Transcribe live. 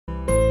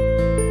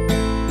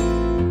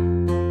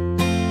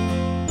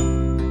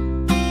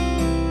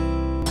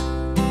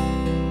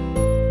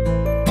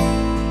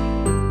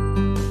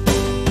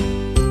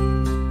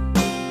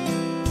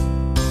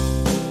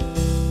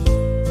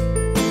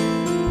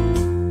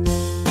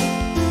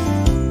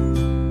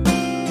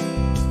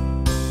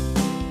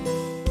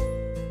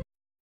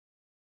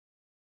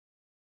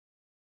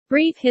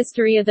Brief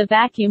history of the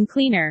vacuum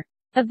cleaner.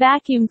 A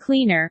vacuum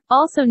cleaner,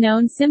 also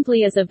known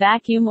simply as a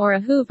vacuum or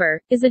a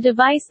hoover, is a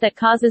device that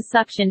causes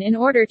suction in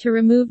order to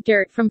remove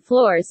dirt from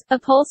floors,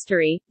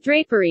 upholstery,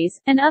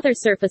 draperies, and other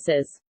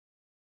surfaces.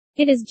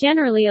 It is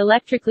generally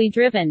electrically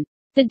driven.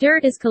 The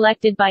dirt is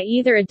collected by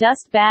either a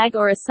dust bag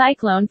or a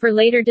cyclone for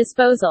later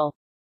disposal.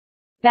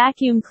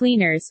 Vacuum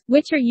cleaners,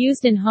 which are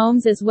used in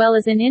homes as well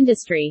as in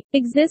industry,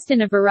 exist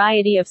in a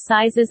variety of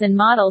sizes and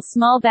models: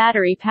 small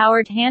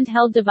battery-powered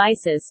handheld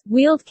devices,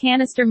 wheeled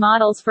canister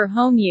models for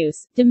home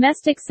use,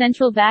 domestic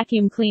central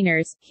vacuum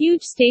cleaners,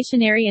 huge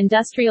stationary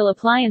industrial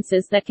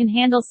appliances that can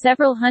handle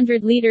several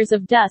hundred liters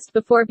of dust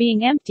before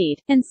being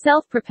emptied, and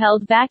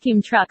self-propelled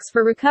vacuum trucks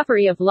for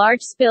recovery of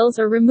large spills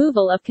or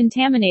removal of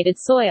contaminated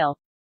soil.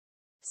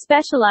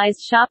 Specialized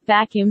shop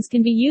vacuums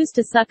can be used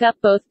to suck up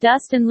both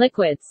dust and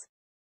liquids.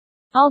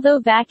 Although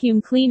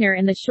vacuum cleaner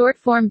and the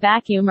short-form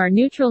vacuum are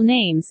neutral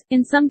names,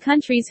 in some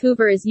countries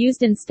hoover is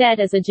used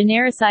instead as a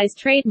genericized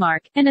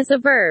trademark, and as a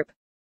verb.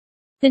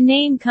 The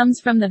name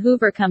comes from the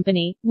Hoover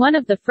Company, one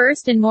of the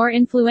first and more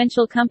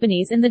influential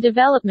companies in the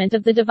development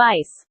of the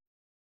device.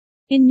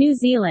 In New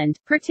Zealand,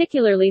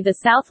 particularly the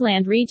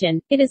Southland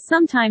region, it is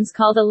sometimes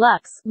called a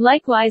lux,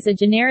 likewise a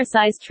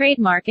genericized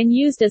trademark and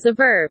used as a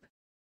verb.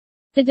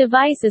 The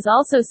device is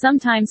also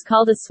sometimes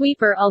called a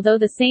sweeper, although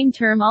the same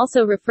term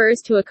also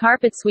refers to a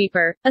carpet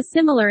sweeper, a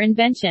similar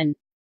invention.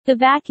 The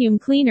vacuum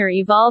cleaner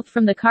evolved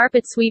from the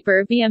carpet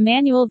sweeper via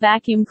manual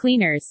vacuum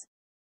cleaners.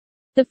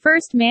 The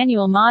first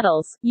manual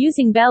models,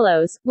 using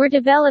bellows, were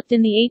developed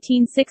in the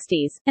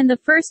 1860s, and the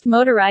first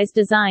motorized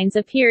designs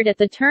appeared at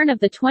the turn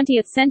of the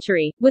 20th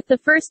century, with the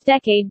first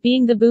decade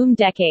being the boom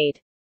decade.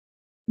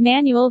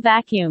 Manual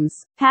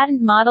vacuums.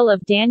 Patent model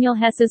of Daniel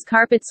Hess's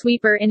carpet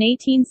sweeper. In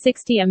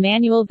 1860, a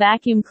manual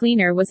vacuum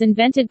cleaner was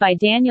invented by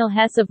Daniel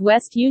Hess of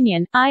West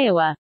Union,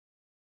 Iowa.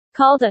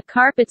 Called a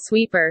carpet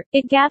sweeper,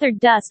 it gathered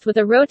dust with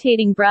a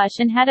rotating brush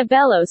and had a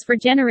bellows for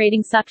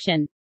generating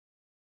suction.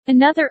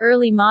 Another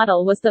early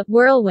model was the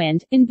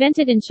Whirlwind,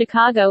 invented in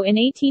Chicago in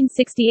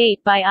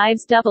 1868 by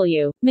Ives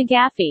W.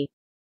 McGaffey.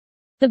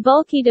 The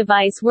bulky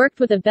device worked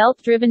with a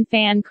belt-driven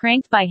fan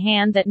cranked by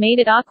hand that made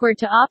it awkward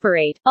to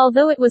operate,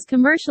 although it was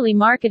commercially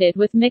marketed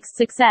with mixed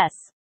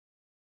success.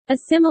 A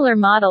similar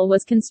model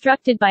was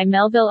constructed by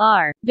Melville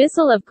R.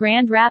 Bissell of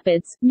Grand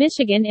Rapids,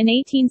 Michigan in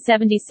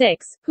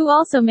 1876, who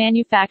also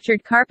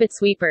manufactured carpet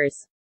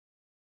sweepers.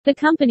 The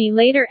company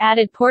later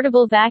added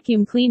portable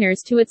vacuum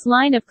cleaners to its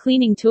line of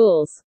cleaning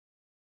tools.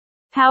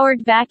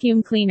 Powered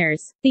vacuum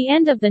cleaners. The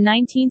end of the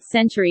 19th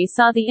century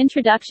saw the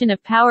introduction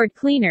of powered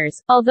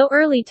cleaners, although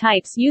early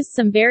types used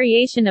some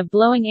variation of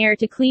blowing air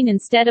to clean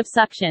instead of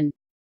suction.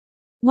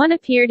 One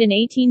appeared in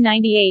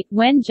 1898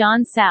 when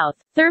John South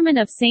Thurman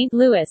of St.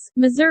 Louis,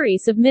 Missouri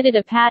submitted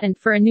a patent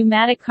for a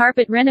pneumatic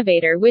carpet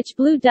renovator which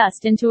blew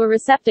dust into a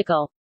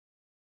receptacle.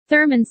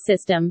 Thurman's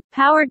system,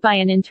 powered by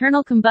an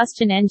internal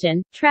combustion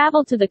engine,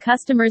 traveled to the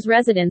customer's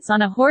residence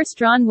on a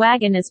horse-drawn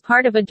wagon as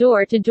part of a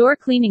door-to-door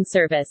cleaning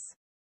service.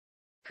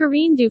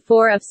 Corinne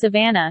Dufour of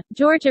Savannah,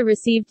 Georgia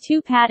received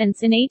 2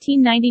 patents in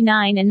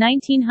 1899 and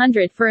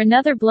 1900 for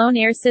another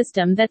blown-air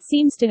system that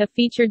seems to have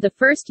featured the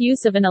first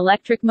use of an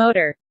electric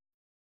motor.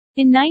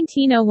 In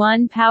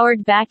 1901,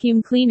 powered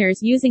vacuum cleaners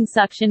using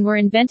suction were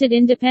invented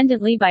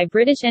independently by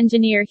British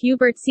engineer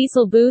Hubert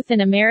Cecil Booth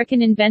and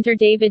American inventor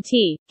David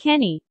T.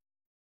 Kenny.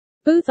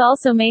 Booth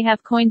also may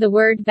have coined the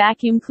word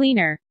vacuum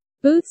cleaner.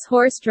 Booth's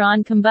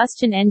horse-drawn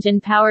combustion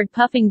engine-powered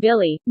Puffing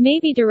Billy,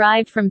 maybe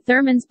derived from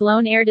Thurman's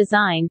blown-air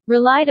design,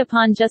 relied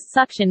upon just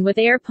suction with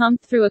air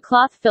pumped through a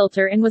cloth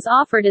filter and was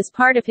offered as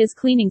part of his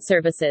cleaning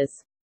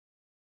services.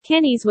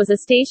 Kenny's was a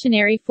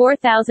stationary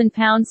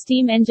 4,000-pound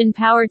steam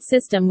engine-powered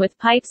system with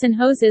pipes and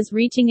hoses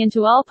reaching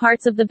into all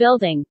parts of the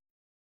building.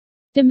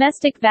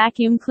 Domestic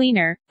vacuum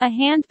cleaner, a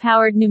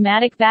hand-powered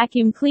pneumatic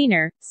vacuum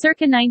cleaner,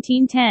 circa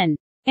 1910.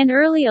 An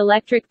early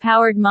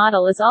electric-powered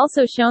model is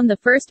also shown. The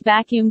first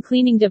vacuum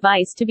cleaning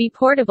device to be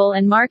portable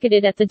and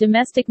marketed at the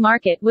domestic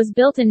market was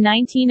built in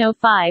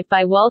 1905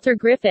 by Walter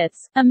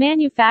Griffiths, a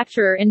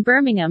manufacturer in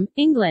Birmingham,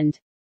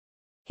 England.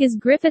 His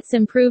Griffiths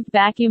improved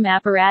vacuum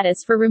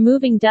apparatus for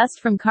removing dust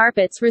from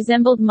carpets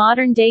resembled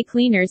modern-day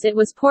cleaners. It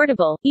was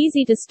portable,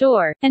 easy to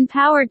store, and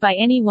powered by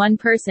any one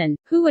person,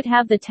 who would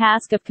have the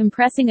task of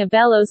compressing a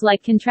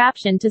bellows-like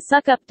contraption to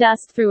suck up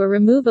dust through a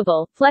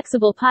removable,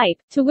 flexible pipe,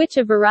 to which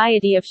a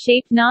variety of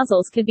shaped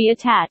nozzles could be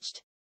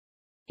attached.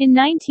 In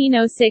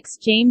 1906,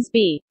 James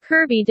B.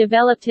 Kirby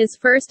developed his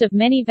first of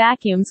many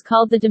vacuums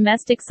called the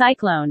domestic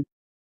cyclone.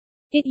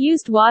 It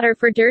used water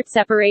for dirt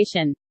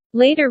separation.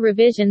 Later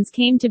revisions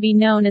came to be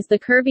known as the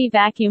Kirby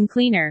vacuum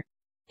cleaner.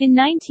 In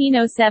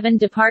 1907,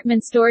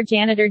 department store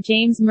janitor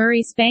James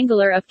Murray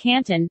Spangler of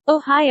Canton,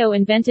 Ohio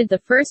invented the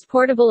first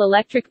portable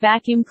electric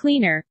vacuum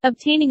cleaner,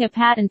 obtaining a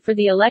patent for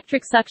the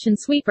electric suction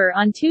sweeper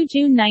on 2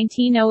 June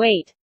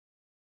 1908.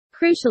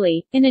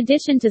 Crucially, in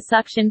addition to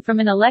suction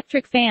from an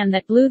electric fan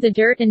that blew the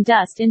dirt and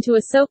dust into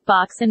a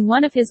soapbox and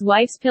one of his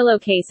wife's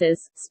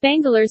pillowcases,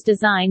 Spangler's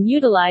design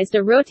utilized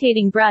a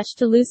rotating brush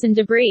to loosen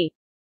debris.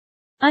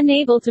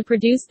 Unable to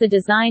produce the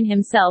design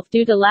himself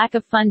due to lack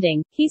of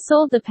funding, he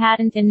sold the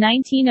patent in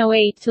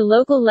 1908 to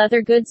local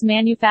leather goods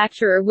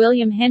manufacturer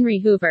William Henry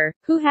Hoover,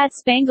 who had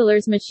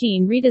Spangler's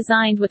machine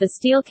redesigned with a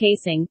steel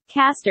casing,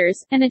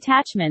 casters, and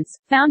attachments,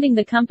 founding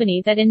the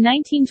company that in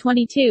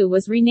 1922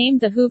 was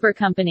renamed the Hoover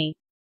Company.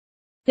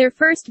 Their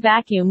first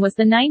vacuum was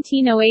the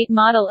 1908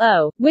 Model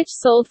O, which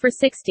sold for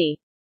 $60.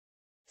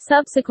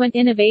 Subsequent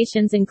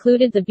innovations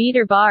included the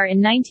beater bar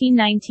in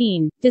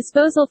 1919,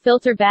 disposal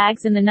filter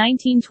bags in the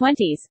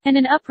 1920s, and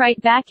an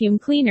upright vacuum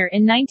cleaner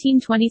in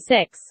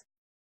 1926.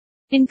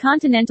 In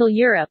continental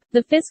Europe,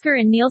 the Fisker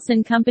and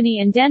Nielsen Company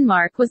in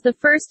Denmark was the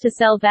first to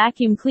sell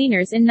vacuum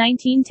cleaners in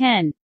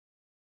 1910.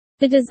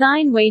 The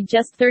design weighed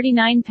just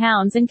 39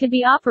 pounds and could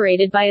be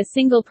operated by a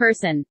single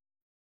person.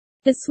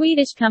 The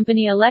Swedish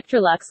company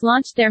Electrolux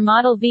launched their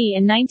Model V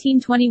in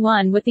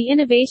 1921 with the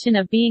innovation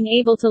of being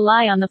able to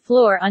lie on the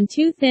floor on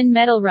two thin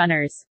metal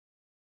runners.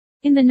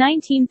 In the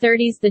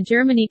 1930s, the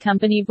Germany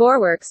company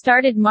Vorwerk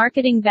started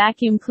marketing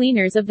vacuum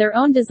cleaners of their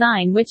own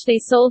design, which they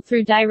sold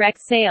through direct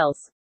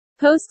sales.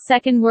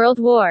 Post-Second World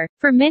War,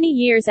 for many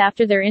years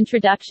after their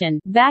introduction,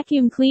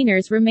 vacuum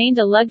cleaners remained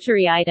a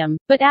luxury item,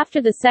 but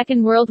after the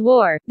Second World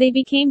War, they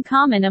became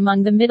common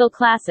among the middle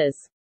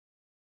classes.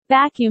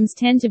 Vacuums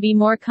tend to be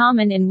more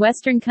common in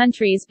Western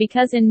countries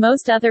because in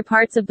most other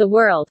parts of the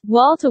world,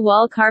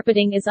 wall-to-wall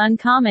carpeting is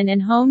uncommon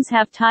and homes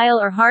have tile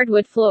or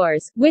hardwood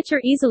floors, which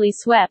are easily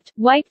swept,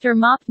 wiped or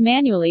mopped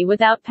manually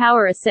without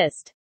power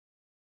assist.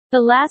 The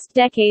last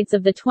decades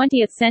of the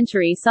 20th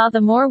century saw the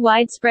more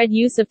widespread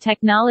use of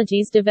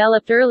technologies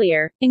developed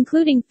earlier,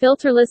 including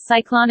filterless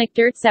cyclonic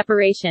dirt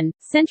separation,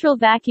 central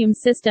vacuum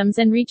systems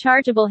and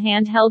rechargeable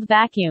handheld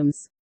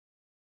vacuums.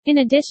 In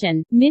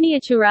addition,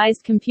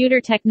 miniaturized computer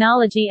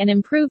technology and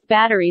improved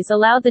batteries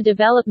allowed the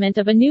development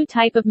of a new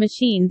type of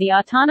machine, the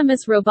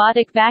autonomous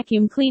robotic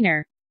vacuum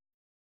cleaner.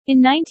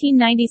 In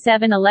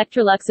 1997,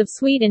 Electrolux of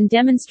Sweden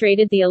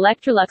demonstrated the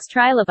Electrolux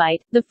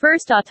Trilobite, the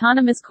first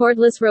autonomous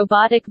cordless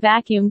robotic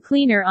vacuum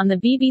cleaner on the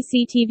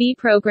BBC TV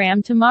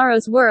program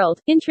Tomorrow's World,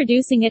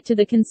 introducing it to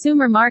the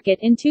consumer market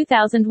in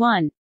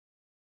 2001.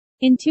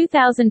 In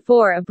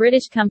 2004, a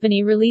British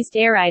company released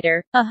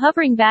Airider, a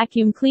hovering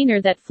vacuum cleaner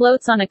that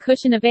floats on a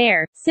cushion of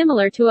air,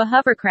 similar to a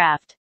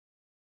hovercraft.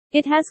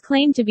 It has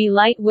claimed to be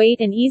lightweight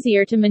and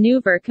easier to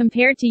maneuver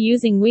compared to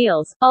using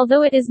wheels,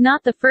 although it is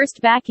not the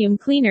first vacuum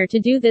cleaner to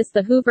do this.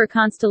 The Hoover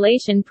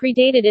Constellation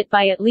predated it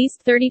by at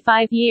least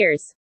 35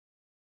 years.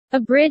 A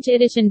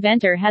British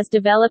inventor has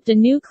developed a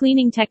new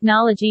cleaning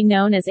technology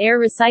known as air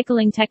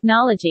recycling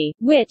technology,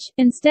 which,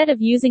 instead of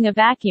using a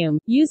vacuum,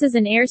 uses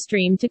an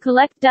airstream to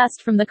collect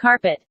dust from the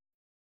carpet.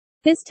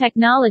 This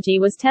technology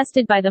was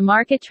tested by the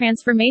Market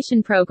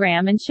Transformation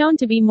Program and shown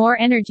to be more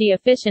energy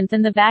efficient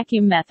than the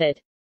vacuum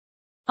method.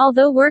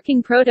 Although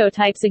working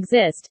prototypes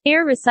exist,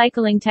 air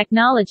recycling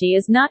technology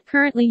is not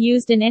currently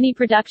used in any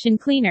production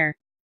cleaner.